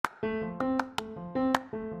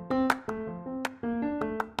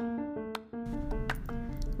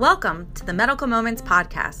Welcome to the Medical Moments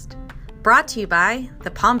Podcast, brought to you by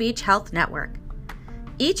the Palm Beach Health Network.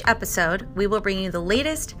 Each episode, we will bring you the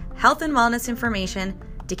latest health and wellness information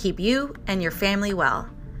to keep you and your family well.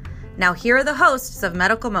 Now, here are the hosts of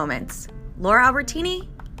Medical Moments, Laura Albertini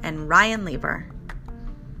and Ryan Lieber.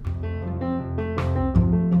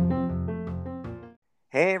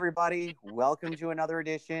 Hey, everybody. Welcome to another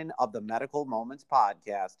edition of the Medical Moments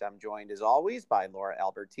Podcast. I'm joined, as always, by Laura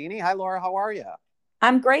Albertini. Hi, Laura. How are you?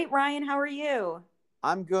 I'm great, Ryan. How are you?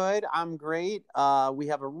 I'm good. I'm great. We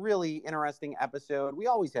have a really interesting episode. We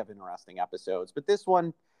always have interesting episodes, but this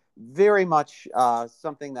one, very much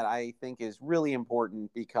something that I think is really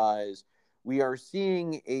important because we are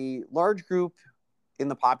seeing a large group in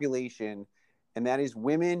the population, and that is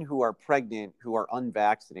women who are pregnant, who are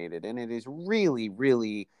unvaccinated. And it is really,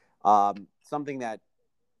 really something that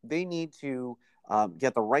they need to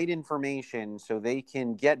get the right information so they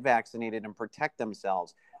can get vaccinated and protect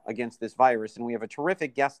themselves against this virus. And we have a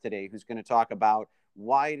terrific guest today who's going to talk about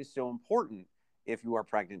why it is so important if you are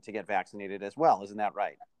pregnant to get vaccinated as well. Isn't that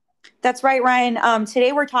right? That's right, Ryan.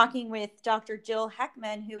 Today we're talking with Dr. Jill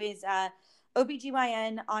Heckman, who is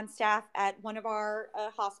OBGYN on staff at one of our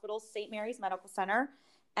hospitals, St. Mary's Medical Center.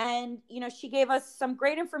 And, she gave us some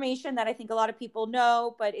great information that I think a lot of people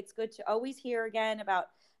know, but it's good to always hear again about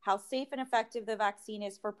how safe and effective the vaccine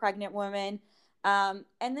is for pregnant women. And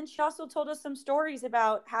then she also told us some stories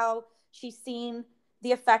about how she's seen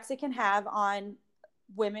the effects it can have on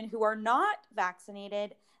women who are not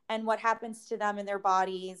vaccinated and what happens to them in their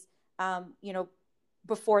bodies,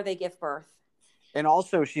 before they give birth. And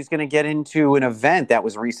also, she's going to get into an event that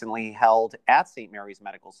was recently held at St. Mary's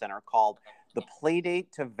Medical Center called the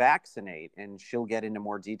Playdate to Vaccinate. And she'll get into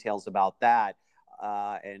more details about that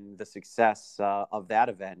and the success of that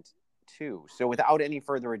event, too. So without any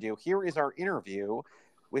further ado, here is our interview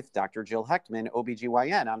with Dr. Jill Heckman,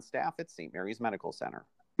 OBGYN on staff at St. Mary's Medical Center.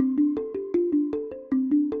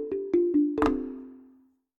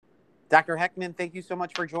 Dr. Heckman, thank you so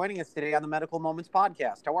much for joining us today on the Medical Moments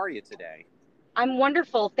Podcast. How are you today? I'm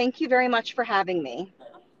wonderful. Thank you very much for having me.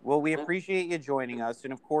 Well, we appreciate you joining us.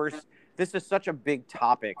 And of course, this is such a big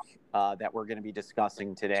topic that we're going to be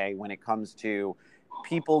discussing today when it comes to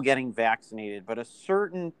people getting vaccinated, but a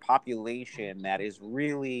certain population that is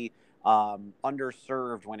really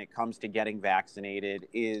underserved when it comes to getting vaccinated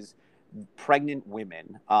is pregnant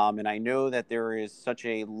women. And I know that there is such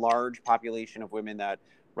a large population of women that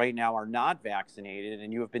right now are not vaccinated,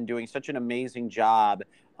 and you have been doing such an amazing job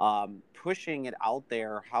pushing it out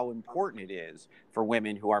there how important it is for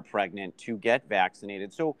women who are pregnant to get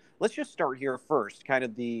vaccinated. So let's just start here first. Kind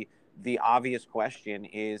of the obvious question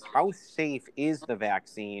is, how safe is the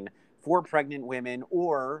vaccine for pregnant women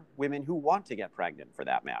or women who want to get pregnant for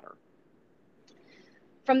that matter?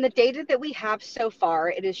 From the data that we have so far,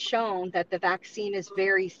 it is shown that the vaccine is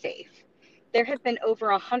very safe. There have been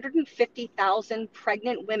over 150,000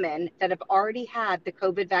 pregnant women that have already had the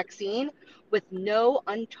COVID vaccine with no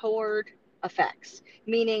untoward effects,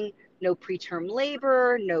 meaning no preterm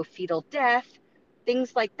labor, no fetal death,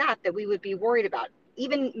 things like that we would be worried about,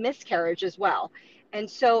 even miscarriage as well.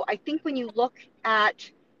 And so I think when you look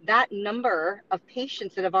at that number of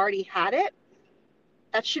patients that have already had it,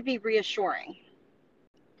 that should be reassuring.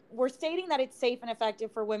 We're stating that it's safe and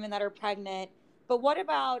effective for women that are pregnant. But what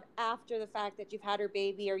about after the fact that you've had your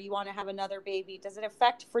baby or you want to have another baby? Does it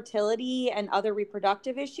affect fertility and other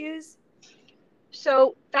reproductive issues?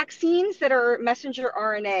 So vaccines that are messenger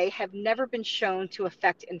RNA have never been shown to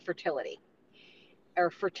affect infertility,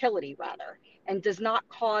 or fertility rather, and does not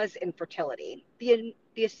cause infertility.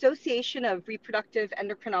 The Association of Reproductive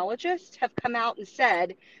Endocrinologists have come out and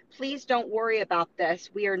said, please don't worry about this.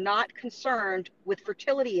 We are not concerned with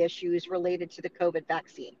fertility issues related to the COVID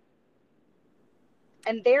vaccine.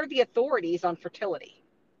 And they're the authorities on fertility.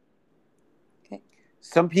 Okay.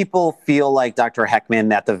 Some people feel like, Dr. Heckman,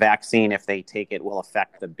 that the vaccine, if they take it, will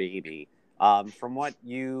affect the baby. From what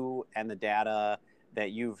you and the data that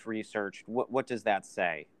you've researched, what does that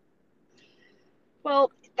say?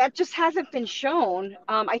 Well, that just hasn't been shown.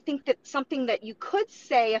 I think that something that you could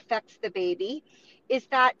say affects the baby is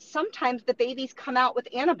that sometimes the babies come out with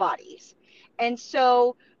antibodies. And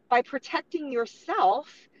so by protecting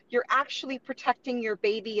yourself, you're actually protecting your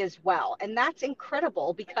baby as well. And that's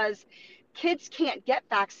incredible because kids can't get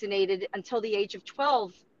vaccinated until the age of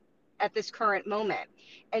 12 at this current moment.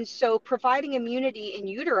 And so providing immunity in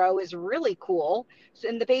utero is really cool.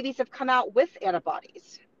 And the babies have come out with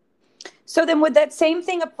antibodies. So then would that same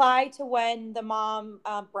thing apply to when the mom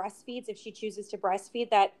breastfeeds, if she chooses to breastfeed,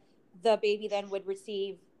 that the baby then would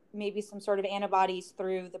receive maybe some sort of antibodies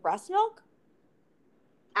through the breast milk?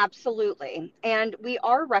 Absolutely. And we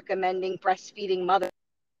are recommending breastfeeding mothers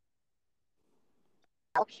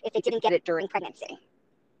if they didn't get it during pregnancy.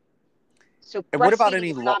 So And what about breastfeeding any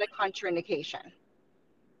is not a contraindication.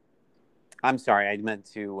 I'm sorry, I meant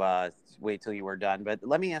to wait till you were done, but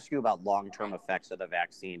let me ask you about long-term effects of the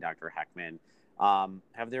vaccine, Dr. Heckman.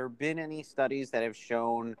 Have there been any studies that have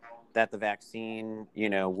shown that the vaccine,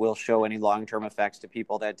 will show any long-term effects to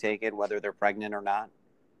people that take it, whether they're pregnant or not?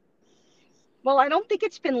 Well, I don't think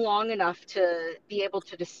it's been long enough to be able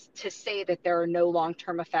to say that there are no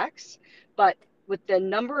long-term effects, but with the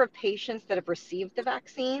number of patients that have received the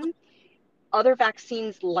vaccine, other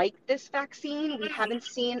vaccines like this vaccine, we haven't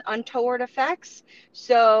seen untoward effects.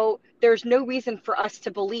 So there's no reason for us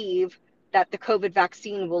to believe that the COVID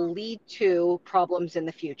vaccine will lead to problems in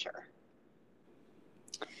the future.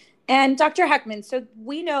 And Dr. Heckman, so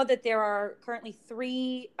we know that there are currently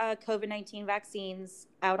 3 COVID-19 vaccines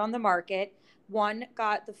out on the market. One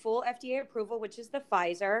got the full FDA approval, which is the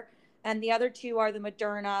Pfizer, and the other 2 are the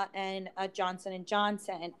Moderna and Johnson &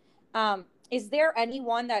 Johnson. Is there any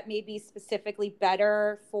one that may be specifically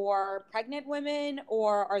better for pregnant women,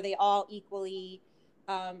 or are they all equally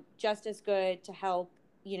just as good to help,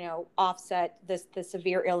 offset the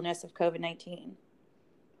severe illness of COVID-19?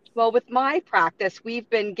 Well, with my practice, we've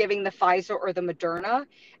been giving the Pfizer or the Moderna.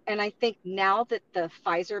 And I think now that the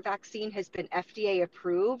Pfizer vaccine has been FDA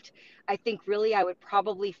approved, I think really I would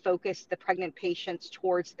probably focus the pregnant patients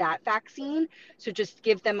towards that vaccine. So just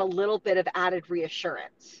give them a little bit of added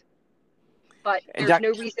reassurance. But there's no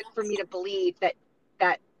reason for me to believe that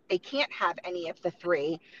they can't have any of the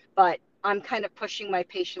 3. But I'm kind of pushing my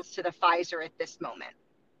patients to the Pfizer at this moment.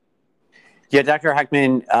 Yeah, Dr.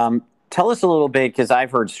 Heckman, tell us a little bit, because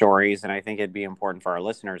I've heard stories, and I think it'd be important for our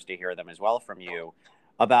listeners to hear them as well from you,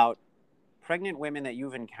 about pregnant women that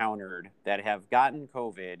you've encountered that have gotten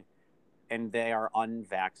COVID and they are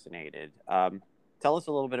unvaccinated. Tell us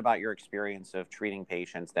a little bit about your experience of treating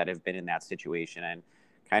patients that have been in that situation and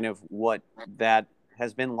kind of what that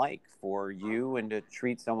has been like for you and to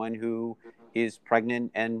treat someone who is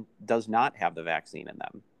pregnant and does not have the vaccine in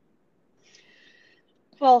them.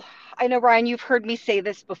 Well, I know, Ryan, you've heard me say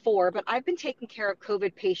this before, but I've been taking care of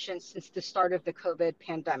COVID patients since the start of the COVID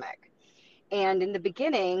pandemic. And in the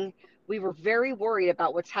beginning, we were very worried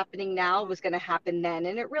about what's happening now was going to happen then,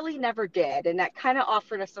 and it really never did. And that kind of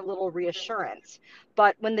offered us a little reassurance.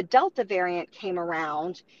 But when the Delta variant came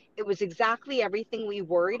around, it was exactly everything we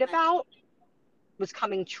worried about was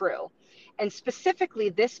coming true. And specifically,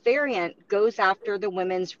 this variant goes after the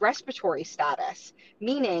women's respiratory status,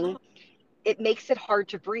 meaning it makes it hard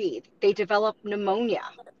to breathe. They develop pneumonia.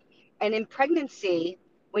 And in pregnancy,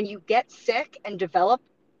 when you get sick and develop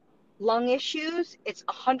lung issues, it's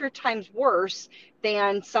 100 times worse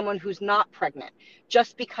than someone who's not pregnant,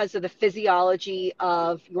 just because of the physiology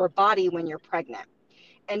of your body when you're pregnant.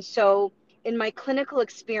 And so in my clinical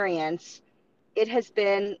experience, it has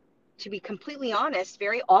been, to be completely honest,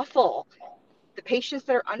 very awful. The patients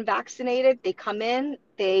that are unvaccinated, they come in,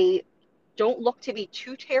 they don't look to be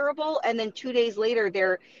too terrible. And then 2 days later,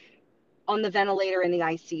 they're on the ventilator in the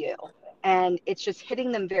ICU. And it's just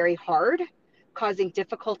hitting them very hard, causing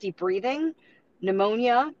difficulty breathing,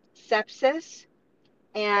 pneumonia, sepsis.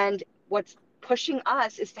 And what's pushing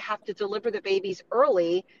us is to have to deliver the babies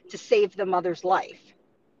early to save the mother's life.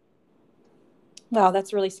 Wow,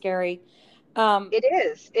 that's really scary.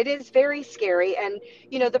 It is very scary. And,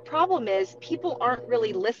 the problem is people aren't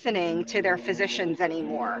really listening to their physicians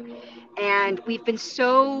anymore. And we've been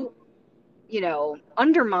so,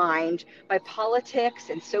 undermined by politics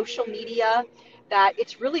and social media that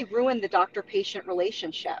it's really ruined the doctor-patient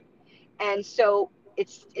relationship. And so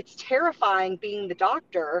it's terrifying being the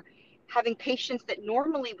doctor, having patients that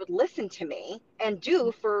normally would listen to me and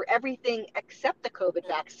do for everything except the COVID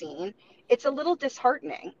vaccine. It's a little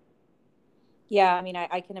disheartening. Yeah, I mean,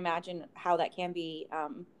 I can imagine how that can be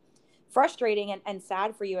frustrating and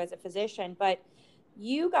sad for you as a physician. But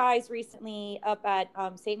you guys recently up at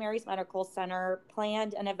St. Mary's Medical Center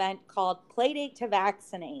planned an event called Playdate to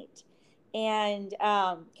Vaccinate. And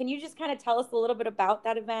can you just kind of tell us a little bit about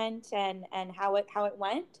that event and how it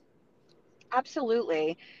went?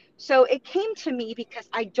 Absolutely. So it came to me because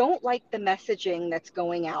I don't like the messaging that's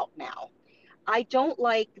going out now. I don't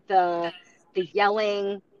like the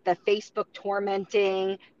yelling, the Facebook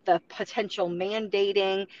tormenting, the potential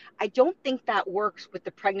mandating. I don't think that works with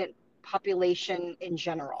the pregnant population in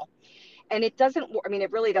general. And it doesn't, I mean,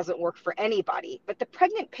 it really doesn't work for anybody, but the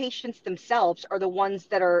pregnant patients themselves are the ones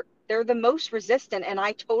they're the most resistant. And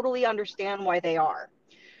I totally understand why they are.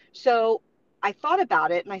 So I thought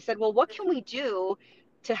about it and I said, well, what can we do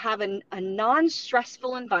to have a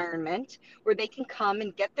non-stressful environment where they can come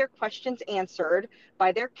and get their questions answered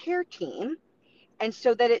by their care team. And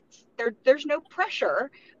so that there's no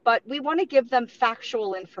pressure, but we want to give them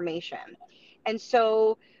factual information. And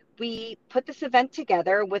so we put this event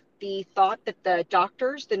together with the thought that the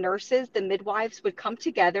doctors, the nurses, the midwives would come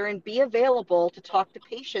together and be available to talk to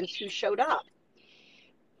patients who showed up.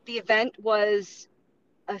 The event was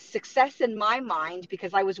a success in my mind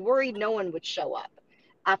because I was worried no one would show up.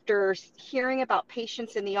 After hearing about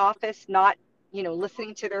patients in the office not,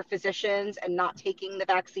 listening to their physicians and not taking the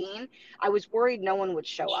vaccine, I was worried no one would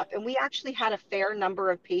show up. And we actually had a fair number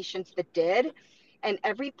of patients that did. And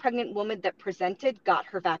every pregnant woman that presented got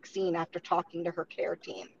her vaccine after talking to her care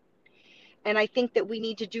team. And I think that we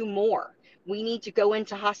need to do more. We need to go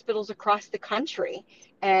into hospitals across the country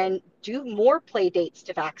and do more play dates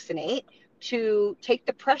to vaccinate, to take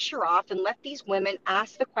the pressure off and let these women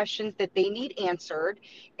ask the questions that they need answered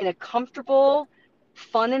in a comfortable,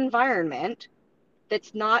 fun environment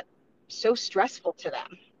that's not so stressful to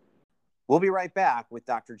them. We'll be right back with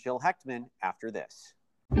Dr. Jill Hechtman after this.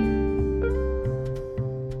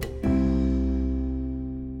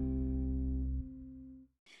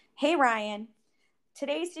 Hey, Ryan.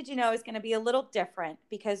 Today's Did You Know is going to be a little different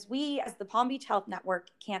because we, as the Palm Beach Health Network,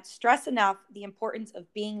 can't stress enough the importance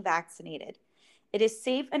of being vaccinated. It is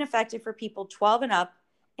safe and effective for people 12 and up,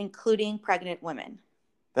 including pregnant women.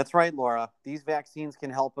 That's right, Laura. These vaccines can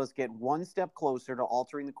help us get one step closer to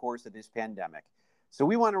altering the course of this pandemic. So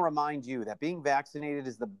we want to remind you that being vaccinated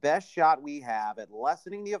is the best shot we have at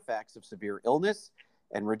lessening the effects of severe illness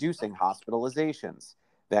and reducing hospitalizations.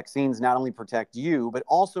 Vaccines not only protect you, but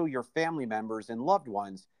also your family members and loved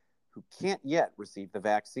ones who can't yet receive the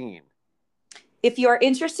vaccine. If you are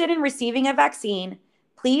interested in receiving a vaccine,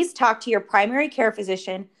 please talk to your primary care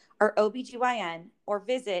physician or OBGYN or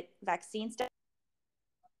visit vaccines.gov,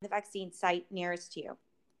 the vaccine site nearest to you.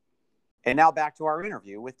 And now back to our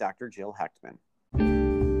interview with Dr. Jill Hechtman.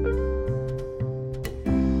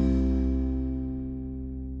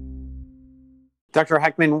 Dr.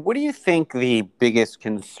 Hechtman, what do you think the biggest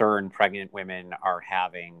concern pregnant women are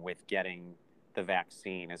having with getting the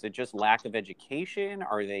vaccine? Is it just lack of education?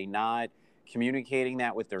 Are they not communicating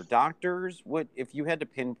that with their doctors? What, if you had to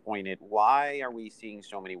pinpoint it, why are we seeing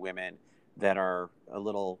so many women that are a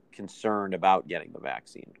little concerned about getting the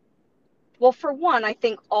vaccine? Well, for one, I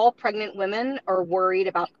think all pregnant women are worried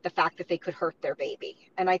about the fact that they could hurt their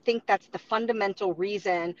baby. And I think that's the fundamental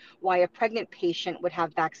reason why a pregnant patient would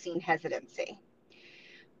have vaccine hesitancy.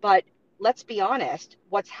 But let's be honest,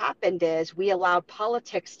 what's happened is we allowed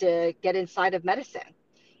politics to get inside of medicine.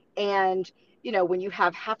 And, when you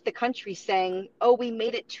have half the country saying, oh, we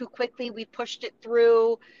made it too quickly, we pushed it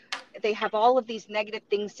through, they have all of these negative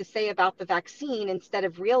things to say about the vaccine instead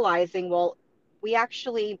of realizing, well, we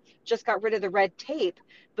actually just got rid of the red tape,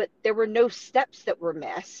 but there were no steps that were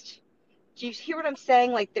missed. Do you hear what I'm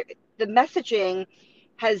saying? Like the messaging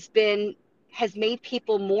has made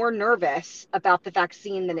people more nervous about the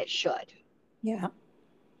vaccine than it should. Yeah.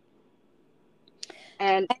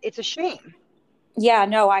 And it's a shame. Yeah,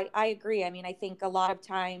 no, I agree. I mean, I think a lot of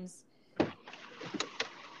times,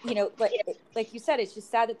 like you said, it's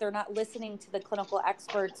just sad that they're not listening to the clinical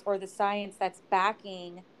experts or the science that's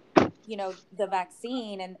backing, the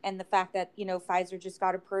vaccine and the fact that, Pfizer just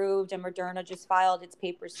got approved and Moderna just filed its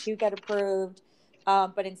papers to get approved.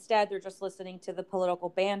 But instead, they're just listening to the political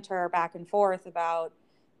banter back and forth about,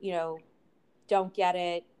 don't get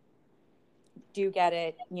it, do get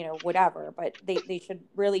it, whatever. But they should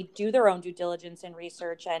really do their own due diligence and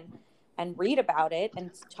research and read about it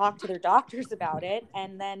and talk to their doctors about it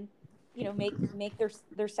and then, make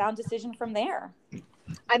their sound decision from there.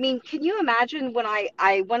 I mean, can you imagine when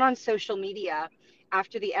I went on social media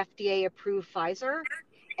after the FDA approved Pfizer,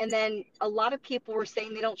 and then a lot of people were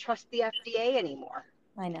saying they don't trust the FDA anymore.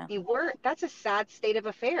 I know. I mean, that's a sad state of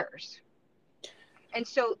affairs. And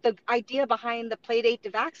so the idea behind the play date to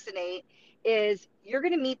vaccinate is you're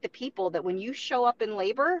going to meet the people that when you show up in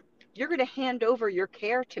labor, you're going to hand over your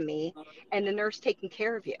care to me and the nurse taking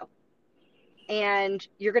care of you. And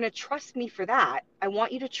you're going to trust me for that. I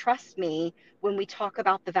want you to trust me when we talk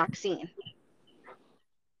about the vaccine.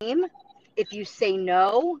 If you say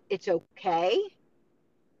no, it's okay.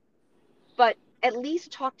 But at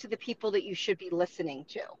least talk to the people that you should be listening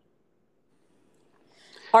to.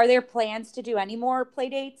 Are there plans to do any more play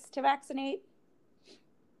dates to vaccinate?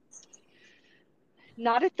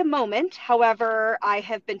 Not at the moment. However, I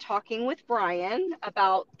have been talking with Brian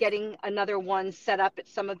about getting another one set up at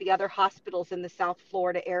some of the other hospitals in the South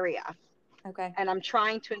Florida area. Okay. And I'm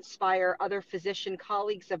trying to inspire other physician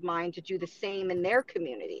colleagues of mine to do the same in their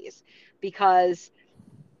communities, because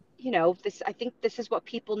I think this is what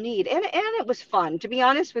people need. And it was fun. To be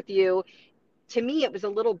honest with you, to me, it was a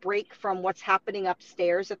little break from what's happening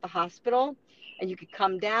upstairs at the hospital. And you could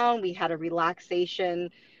come down. We had a relaxation,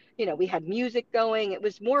 we had music going. It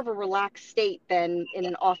was more of a relaxed state than in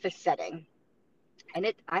an office setting.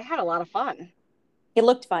 And I had a lot of fun. It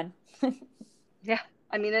looked fun. Yeah.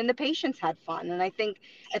 I mean, and the patients had fun. And I think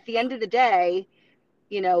at the end of the day,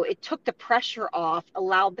 it took the pressure off,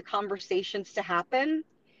 allowed the conversations to happen.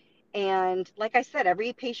 And like I said,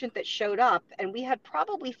 every patient that showed up, and we had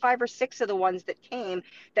probably 5 or 6 of the ones that came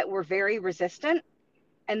that were very resistant,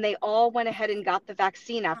 and they all went ahead and got the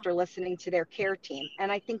vaccine after listening to their care team.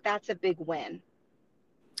 And I think that's a big win.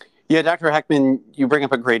 Yeah, Dr. Heckman, you bring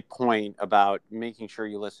up a great point about making sure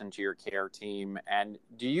you listen to your care team. And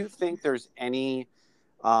do you think there's any,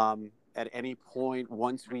 at any point,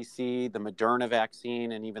 once we see the Moderna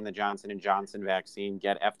vaccine and even the Johnson & Johnson vaccine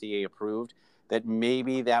get FDA approved, that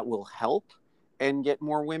maybe that will help and get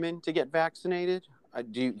more women to get vaccinated?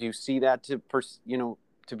 Do you see that to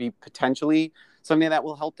be potentially something that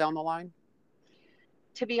will help down the line?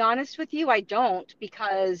 To be honest with you, I don't,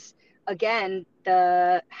 because again,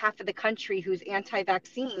 the half of the country who's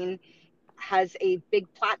anti-vaccine has a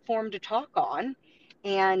big platform to talk on.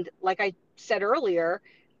 And like I said earlier,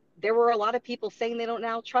 there were a lot of people saying they don't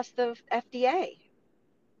now trust the FDA.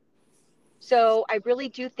 So I really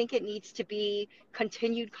do think it needs to be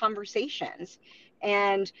continued conversations.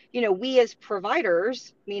 And, we as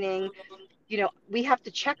providers, meaning, we have to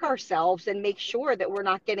check ourselves and make sure that we're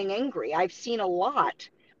not getting angry. I've seen a lot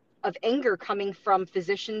of anger coming from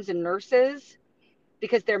physicians and nurses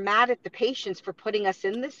because they're mad at the patients for putting us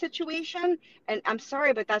in this situation. And I'm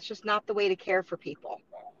sorry, but that's just not the way to care for people.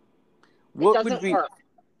 It doesn't work.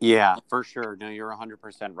 Yeah, for sure. No, you're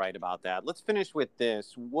 100% right about that. Let's finish with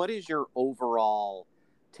this. What is your overall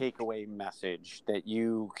takeaway message that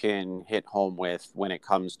you can hit home with when it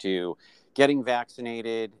comes to getting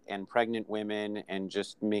vaccinated and pregnant women and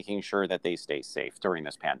just making sure that they stay safe during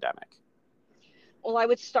this pandemic? Well, I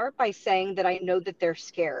would start by saying that I know that they're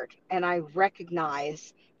scared, and I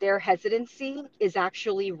recognize their hesitancy is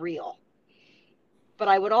actually real. But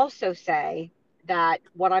I would also say that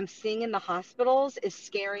what I'm seeing in the hospitals is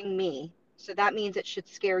scaring me. So that means it should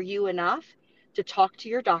scare you enough to talk to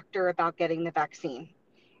your doctor about getting the vaccine.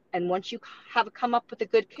 And once you have come up with a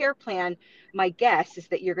good care plan, my guess is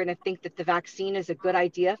that you're going to think that the vaccine is a good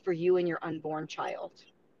idea for you and your unborn child.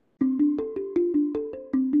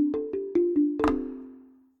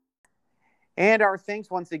 And our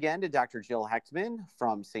thanks once again to Dr. Jill Heckman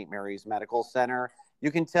from St. Mary's Medical Center.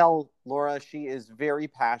 You can tell, Laura, she is very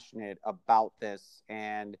passionate about this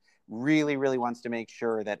and really, really wants to make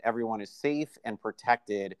sure that everyone is safe and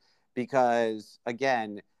protected because,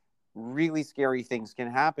 again, really scary things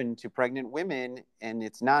can happen to pregnant women. And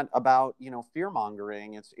it's not about, fear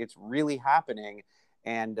mongering. It's really happening.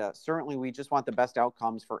 And certainly we just want the best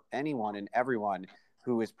outcomes for anyone and everyone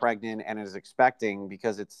who is pregnant and is expecting,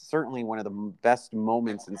 because it's certainly one of the best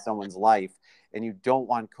moments in someone's life. And you don't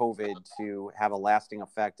want COVID to have a lasting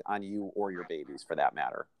effect on you or your babies for that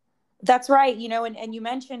matter. That's right. And you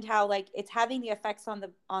mentioned how it's having the effects on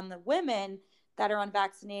the women that are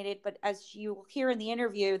unvaccinated. But as you hear in the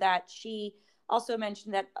interview, that she also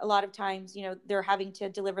mentioned that a lot of times, they're having to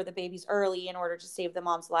deliver the babies early in order to save the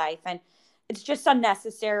mom's life. And it's just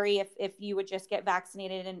unnecessary if you would just get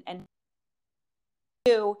vaccinated and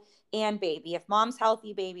you and baby. If mom's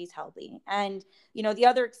healthy, baby's healthy. And, the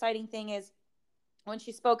other exciting thing is when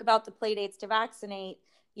she spoke about the play dates to vaccinate,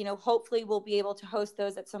 hopefully we'll be able to host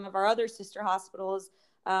those at some of our other sister hospitals,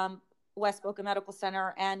 West Boca Medical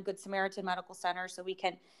Center and Good Samaritan Medical Center. So we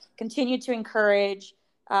can continue to encourage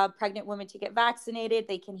pregnant women to get vaccinated.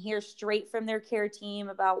 They can hear straight from their care team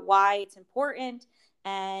about why it's important,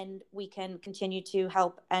 and we can continue to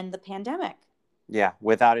help end the pandemic. Yeah,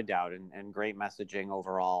 without a doubt. And great messaging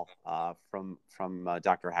overall from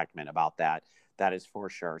Dr. Heckman about that. That is for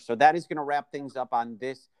sure. So that is going to wrap things up on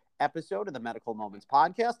this episode of the Medical Moments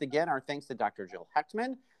podcast. Again, our thanks to Dr. Jill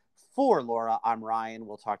Heckman. For Laura, I'm Ryan.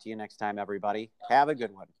 We'll talk to you next time, everybody. Have a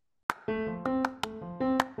good one.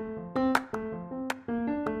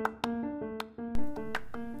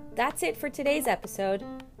 That's it for today's episode.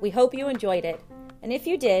 We hope you enjoyed it. And if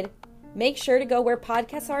you did, make sure to go where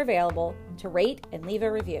podcasts are available to rate and leave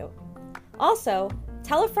a review. Also,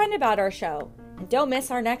 tell a friend about our show and don't miss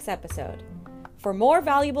our next episode. For more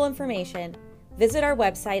valuable information, visit our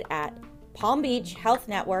website at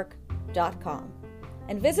palmbeachhealthnetwork.com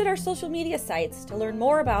and visit our social media sites to learn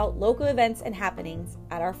more about local events and happenings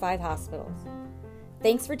at our 5 hospitals.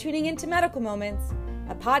 Thanks for tuning in to Medical Moments,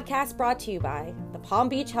 a podcast brought to you by the Palm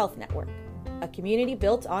Beach Health Network. a community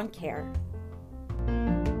built on care.